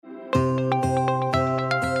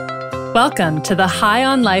Welcome to the High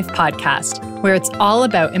on Life podcast, where it's all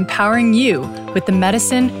about empowering you with the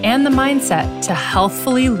medicine and the mindset to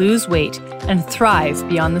healthfully lose weight and thrive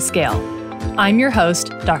beyond the scale. I'm your host,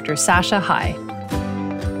 Dr. Sasha High.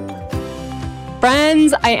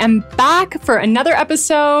 Friends, I am back for another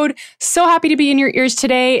episode. So happy to be in your ears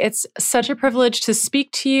today. It's such a privilege to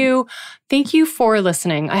speak to you. Thank you for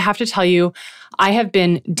listening. I have to tell you, I have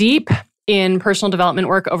been deep in personal development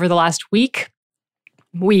work over the last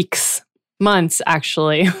months,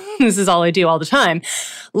 actually. This is all I do all the time.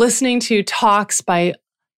 Listening to talks by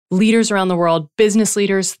leaders around the world, business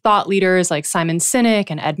leaders, thought leaders like Simon Sinek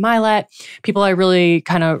and Ed Mylett, people I really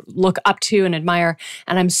kind of look up to and admire.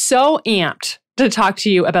 And I'm so amped to talk to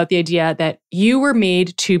you about the idea that you were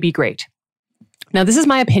made to be great. Now, this is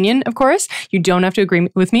my opinion, of course. You don't have to agree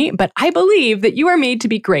with me, but I believe that you are made to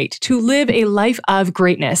be great, to live a life of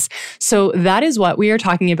greatness. So that is what we are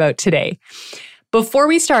talking about today. Before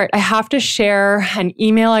we start, I have to share an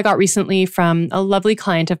email I got recently from a lovely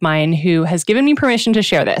client of mine who has given me permission to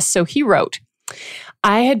share this. So he wrote,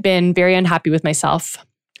 I had been very unhappy with myself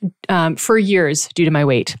for years due to my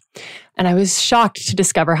weight. And I was shocked to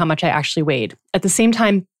discover how much I actually weighed. At the same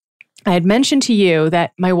time, I had mentioned to you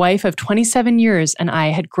that my wife of 27 years and I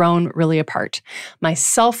had grown really apart. My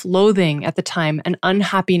self-loathing at the time and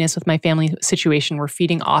unhappiness with my family situation were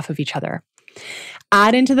feeding off of each other.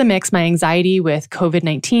 Add into the mix my anxiety with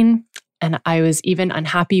COVID-19, and I was even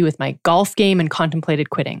unhappy with my golf game and contemplated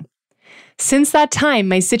quitting. Since that time,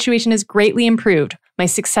 my situation has greatly improved. My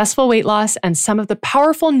successful weight loss and some of the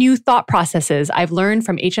powerful new thought processes I've learned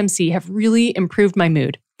from HMC have really improved my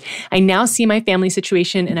mood. I now see my family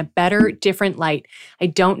situation in a better, different light. I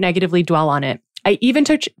don't negatively dwell on it. I even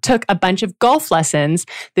took a bunch of golf lessons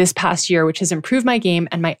this past year, which has improved my game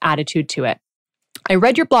and my attitude to it. I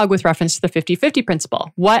read your blog with reference to the 50-50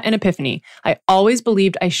 principle. What an epiphany. I always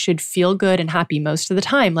believed I should feel good and happy most of the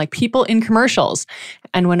time, like people in commercials.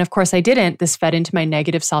 And when, of course, I didn't, this fed into my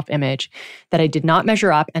negative self-image that I did not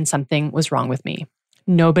measure up and something was wrong with me.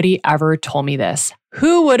 Nobody ever told me this.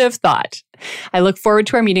 Who would have thought? I look forward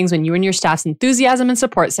to our meetings when you and your staff's enthusiasm and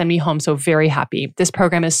support send me home so very happy. This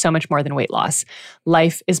program is so much more than weight loss.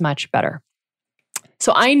 Life is much better.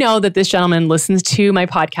 So I know that this gentleman listens to my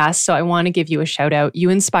podcast, so I want to give you a shout out. You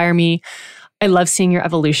inspire me. I love seeing your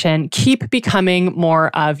evolution. Keep becoming more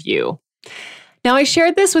of you. Now, I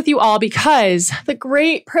shared this with you all because the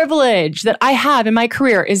great privilege that I have in my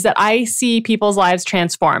career is that I see people's lives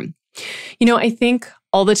transform. You know, I think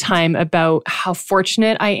all the time about how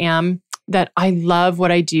fortunate I am that I love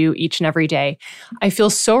what I do each and every day. I feel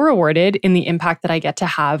so rewarded in the impact that I get to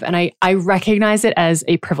have, and I recognize it as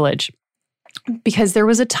a privilege. Because there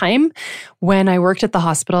was a time when I worked at the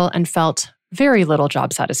hospital and felt very little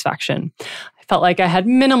job satisfaction. I felt like I had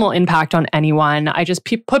minimal impact on anyone. I just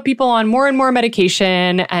put people on more and more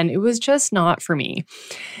medication, and it was just not for me.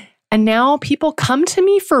 And now people come to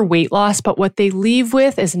me for weight loss, but what they leave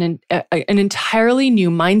with is an entirely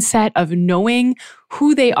new mindset of knowing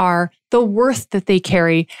who they are, the worth that they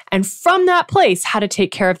carry, and from that place, how to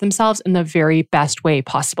take care of themselves in the very best way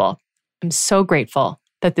possible. I'm so grateful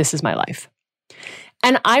that this is my life.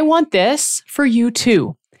 And I want this for you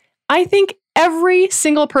too. I think every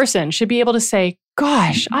single person should be able to say,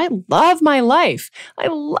 gosh, I love my life. I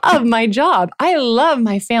love my job. I love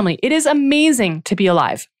my family. It is amazing to be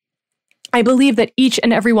alive. I believe that each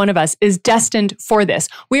and every one of us is destined for this.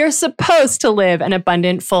 We are supposed to live an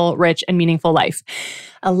abundant, full, rich, and meaningful life.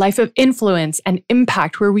 A life of influence and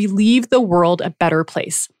impact where we leave the world a better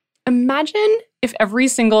place. Imagine if every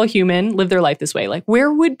single human lived their life this way. Like,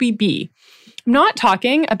 where would we be? I'm not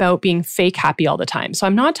talking about being fake happy all the time. So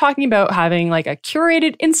I'm not talking about having like a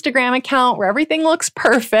curated Instagram account where everything looks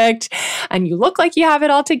perfect and you look like you have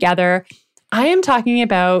it all together. I am talking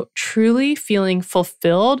about truly feeling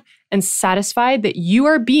fulfilled and satisfied that you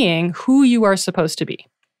are being who you are supposed to be.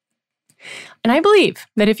 And I believe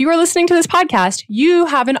that if you are listening to this podcast, you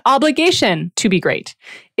have an obligation to be great.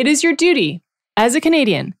 It is your duty as a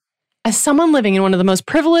Canadian, as someone living in one of the most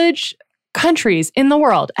privileged countries in the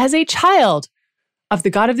world, as a child of the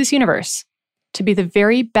God of this universe, to be the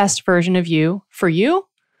very best version of you, for your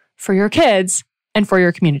kids, and for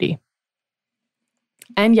your community.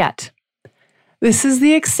 And yet, this is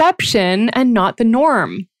the exception and not the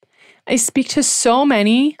norm. I speak to so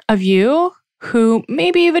many of you who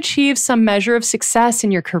maybe you've achieved some measure of success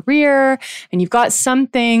in your career and you've got some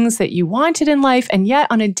things that you wanted in life, and yet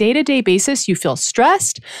on a day-to-day basis, you feel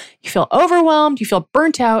stressed, you feel overwhelmed, you feel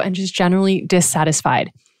burnt out, and just generally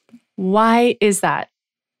dissatisfied. Why is that?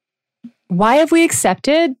 Why have we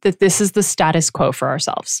accepted that this is the status quo for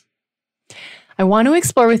ourselves? I want to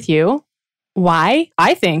explore with you why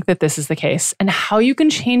I think that this is the case and how you can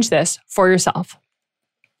change this for yourself.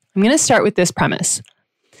 I'm going to start with this premise.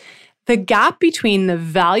 The gap between the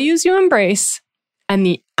values you embrace and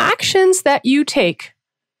the actions that you take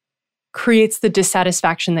creates the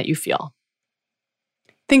dissatisfaction that you feel.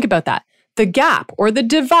 Think about that. The gap or the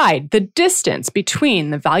divide, the distance between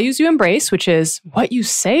the values you embrace, which is what you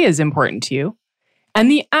say is important to you, and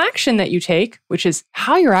the action that you take, which is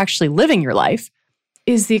how you're actually living your life,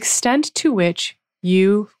 is the extent to which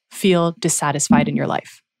you feel dissatisfied in your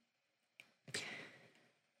life.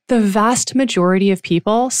 The vast majority of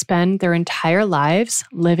people spend their entire lives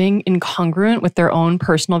living incongruent with their own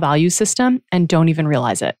personal value system and don't even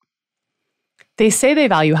realize it. They say they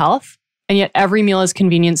value health, and yet every meal is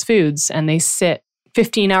convenience foods, and they sit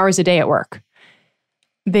 15 hours a day at work.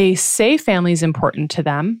 They say family is important to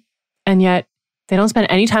them, and yet they don't spend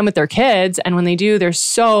any time with their kids, and when they do, they're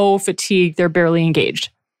so fatigued, they're barely engaged.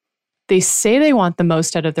 They say they want the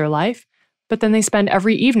most out of their life, but then they spend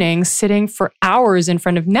every evening sitting for hours in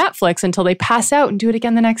front of Netflix until they pass out and do it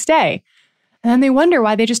again the next day. And then they wonder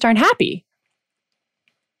why they just aren't happy.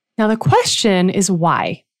 Now, the question is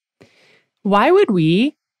why? Why would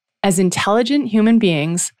we, as intelligent human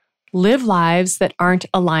beings, live lives that aren't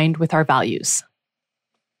aligned with our values?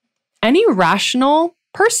 Any rational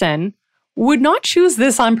person would not choose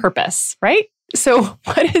this on purpose, right? So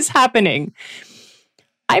what is happening?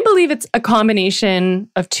 I believe it's a combination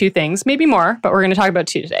of two things, maybe more, but we're going to talk about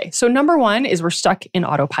two today. So number one is we're stuck in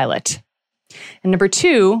autopilot. And number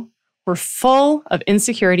two, we're full of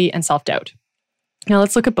insecurity and self-doubt. Now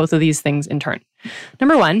let's look at both of these things in turn.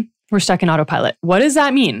 Number one, we're stuck in autopilot. What does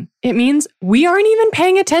that mean? It means we aren't even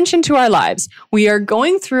paying attention to our lives. We are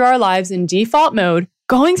going through our lives in default mode,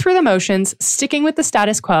 going through the motions, sticking with the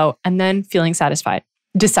status quo, and then feeling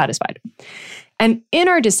dissatisfied. And in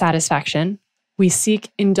our dissatisfaction, we seek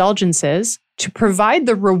indulgences to provide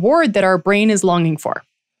the reward that our brain is longing for.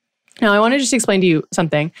 Now, I want to just explain to you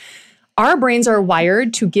something. Our brains are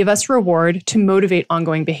wired to give us reward to motivate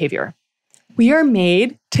ongoing behavior. We are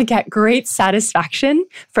made to get great satisfaction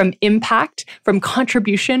from impact, from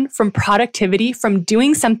contribution, from productivity, from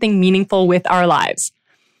doing something meaningful with our lives.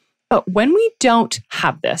 But when we don't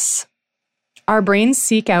have this, our brains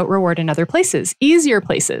seek out reward in other places, easier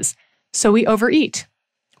places. So we overeat,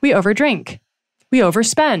 we overdrink, we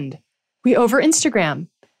overspend, we over Instagram,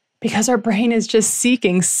 because our brain is just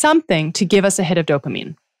seeking something to give us a hit of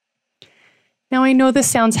dopamine. Now, I know this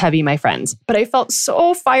sounds heavy, my friends, but I felt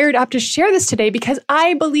so fired up to share this today because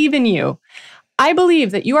I believe in you. I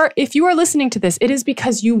believe that if you are listening to this, it is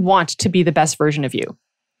because you want to be the best version of you.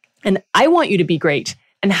 And I want you to be great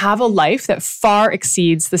and have a life that far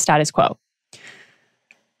exceeds the status quo.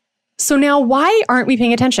 So now, why aren't we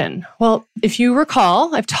paying attention? Well, if you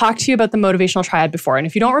recall, I've talked to you about the motivational triad before. And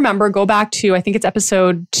if you don't remember, go back to, I think it's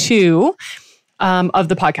episode 2 of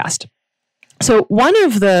the podcast. So one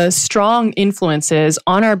of the strong influences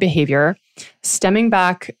on our behavior, stemming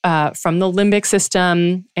back from the limbic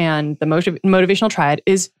system and the motivational triad,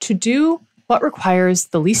 is to do what requires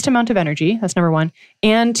the least amount of energy, that's number one,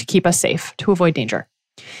 and to keep us safe, to avoid danger.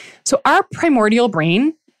 So our primordial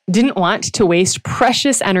brain didn't want to waste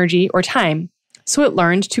precious energy or time, so it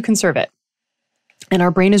learned to conserve it. And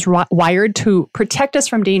our brain is wired to protect us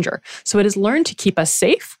from danger. So it has learned to keep us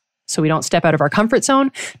safe, so we don't step out of our comfort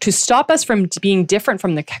zone, to stop us from being different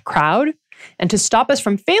from the crowd, and to stop us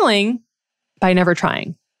from failing by never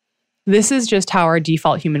trying. This is just how our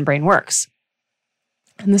default human brain works.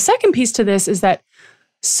 And the second piece to this is that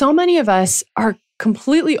so many of us are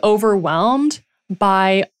completely overwhelmed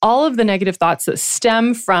by all of the negative thoughts that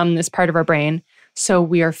stem from this part of our brain. So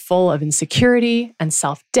we are full of insecurity and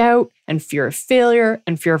self-doubt and fear of failure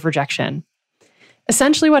and fear of rejection.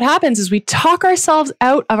 Essentially, what happens is we talk ourselves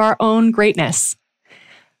out of our own greatness.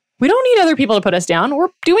 We don't need other people to put us down. We're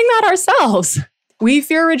doing that ourselves. We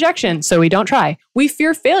fear rejection, so we don't try. We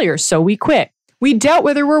fear failure, so we quit. We doubt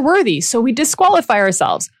whether we're worthy, so we disqualify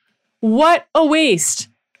ourselves. What a waste.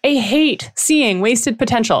 I hate seeing wasted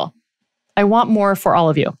potential. I want more for all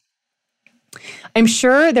of you. I'm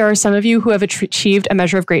sure there are some of you who have achieved a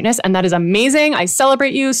measure of greatness, and that is amazing. I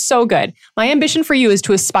celebrate you. So good. My ambition for you is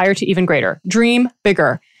to aspire to even greater. Dream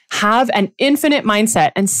bigger. Have an infinite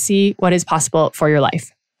mindset and see what is possible for your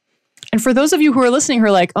life. And for those of you who are listening who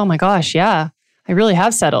are like, oh my gosh, yeah, I really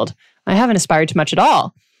have settled. I haven't aspired to much at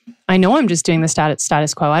all. I know I'm just doing the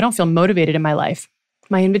status quo. I don't feel motivated in my life.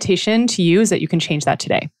 My invitation to you is that you can change that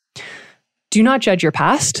today. Do not judge your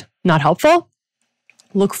past. Not helpful.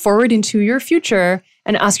 Look forward into your future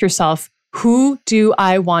and ask yourself, who do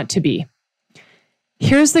I want to be?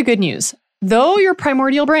 Here's the good news. though your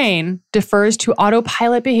primordial brain defers to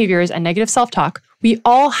autopilot behaviors and negative self-talk, we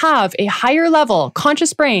all have a higher level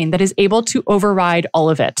conscious brain that is able to override all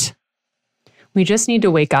of it. We just need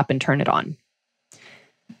to wake up and turn it on.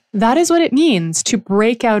 That is what it means to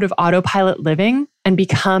break out of autopilot living and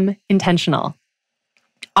become intentional.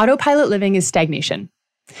 Autopilot living is stagnation.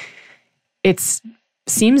 It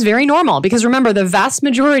seems very normal because remember, the vast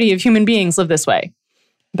majority of human beings live this way,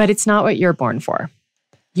 but it's not what you're born for.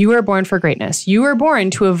 You are born for greatness. You are born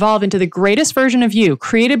to evolve into the greatest version of you,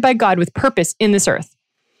 created by God with purpose in this earth.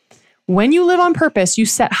 When you live on purpose, you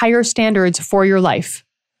set higher standards for your life.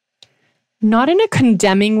 Not in a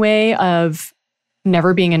condemning way of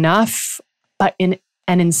never being enough, but in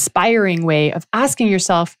an inspiring way of asking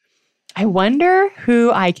yourself, I wonder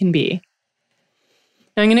who I can be.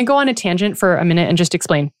 Now I'm going to go on a tangent for a minute and just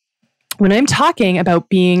explain. When I'm talking about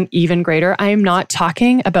being even greater, I am not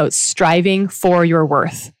talking about striving for your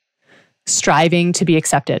worth, striving to be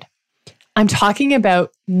accepted. I'm talking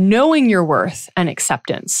about knowing your worth and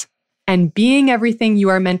acceptance and being everything you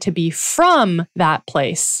are meant to be from that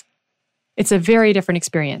place. It's a very different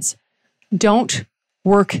experience. Don't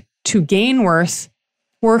work to gain worth,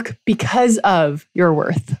 work because of your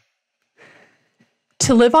worth.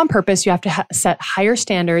 To live on purpose, you have to set higher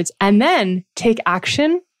standards and then take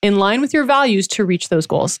action in line with your values to reach those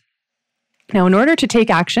goals. Now, in order to take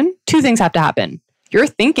action, two things have to happen. Your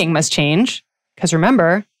thinking must change, because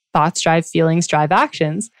remember, thoughts drive feelings, drive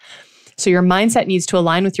actions. So your mindset needs to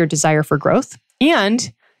align with your desire for growth,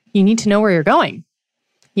 and you need to know where you're going.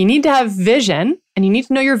 You need to have vision, and you need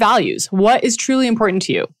to know your values. What is truly important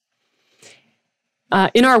to you?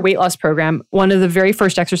 In our weight loss program, one of the very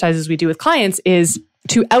first exercises we do with clients is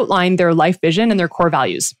to outline their life vision and their core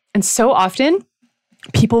values. And so often,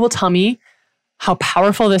 people will tell me how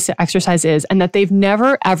powerful this exercise is and that they've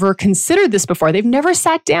never, ever considered this before. They've never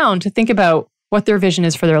sat down to think about what their vision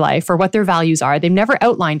is for their life or what their values are. They've never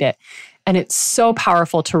outlined it. And it's so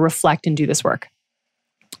powerful to reflect and do this work.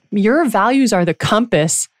 Your values are the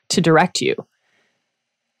compass to direct you.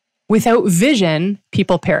 Without vision,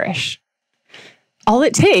 people perish. All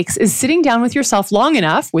it takes is sitting down with yourself long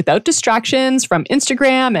enough without distractions from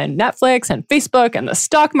Instagram and Netflix and Facebook and the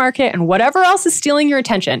stock market and whatever else is stealing your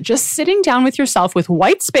attention. Just sitting down with yourself with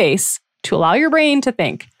white space to allow your brain to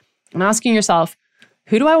think and asking yourself,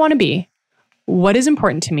 who do I want to be? What is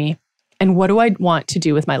important to me? And what do I want to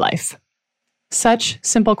do with my life? Such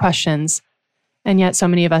simple questions. And yet so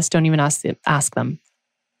many of us don't even ask them.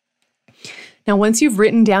 Now, once you've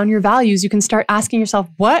written down your values, you can start asking yourself,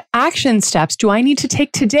 what action steps do I need to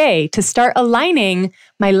take today to start aligning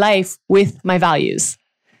my life with my values?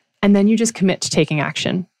 And then you just commit to taking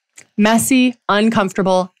action. Messy,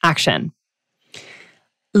 uncomfortable action.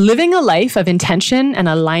 Living a life of intention and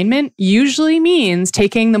alignment usually means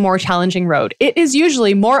taking the more challenging road. It is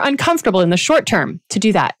usually more uncomfortable in the short term to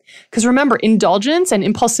do that. Because remember, indulgence and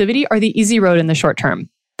impulsivity are the easy road in the short term.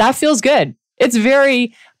 That feels good. It's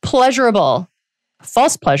very pleasurable.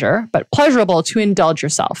 False pleasure, but pleasurable to indulge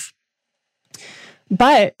yourself.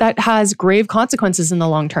 But that has grave consequences in the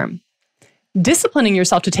long term. Disciplining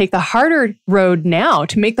yourself to take the harder road now,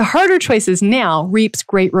 to make the harder choices now, reaps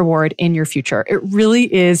great reward in your future. It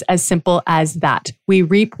really is as simple as that. We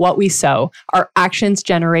reap what we sow. Our actions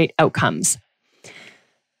generate outcomes.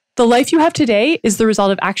 The life you have today is the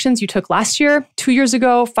result of actions you took last year, 2 years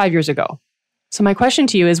ago, 5 years ago. So my question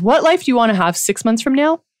to you is, what life do you want to have 6 months from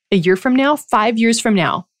now? A year from now, 5 years from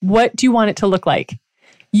now? What do you want it to look like?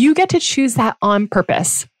 You get to choose that on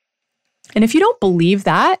purpose. And if you don't believe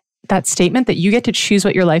that statement that you get to choose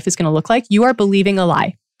what your life is going to look like, you are believing a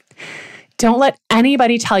lie. Don't let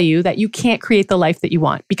anybody tell you that you can't create the life that you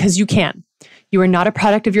want, because you can. You are not a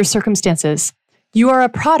product of your circumstances. You are a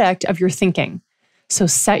product of your thinking. So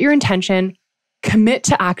set your intention, commit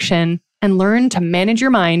to action, and learn to manage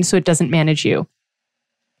your mind so it doesn't manage you.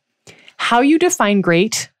 How you define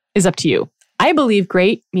great is up to you. I believe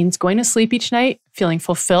great means going to sleep each night, feeling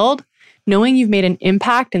fulfilled, knowing you've made an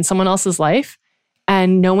impact in someone else's life,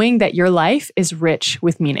 and knowing that your life is rich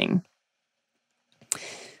with meaning.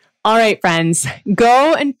 All right, friends,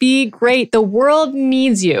 go and be great. The world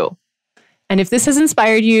needs you. And if this has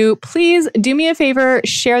inspired you, please do me a favor,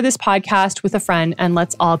 share this podcast with a friend, and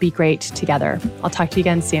let's all be great together. I'll talk to you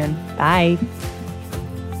again soon. Bye.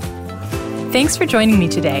 Thanks for joining me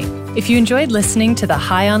today. If you enjoyed listening to the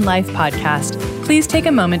High on Life podcast, please take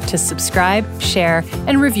a moment to subscribe, share,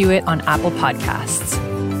 and review it on Apple Podcasts.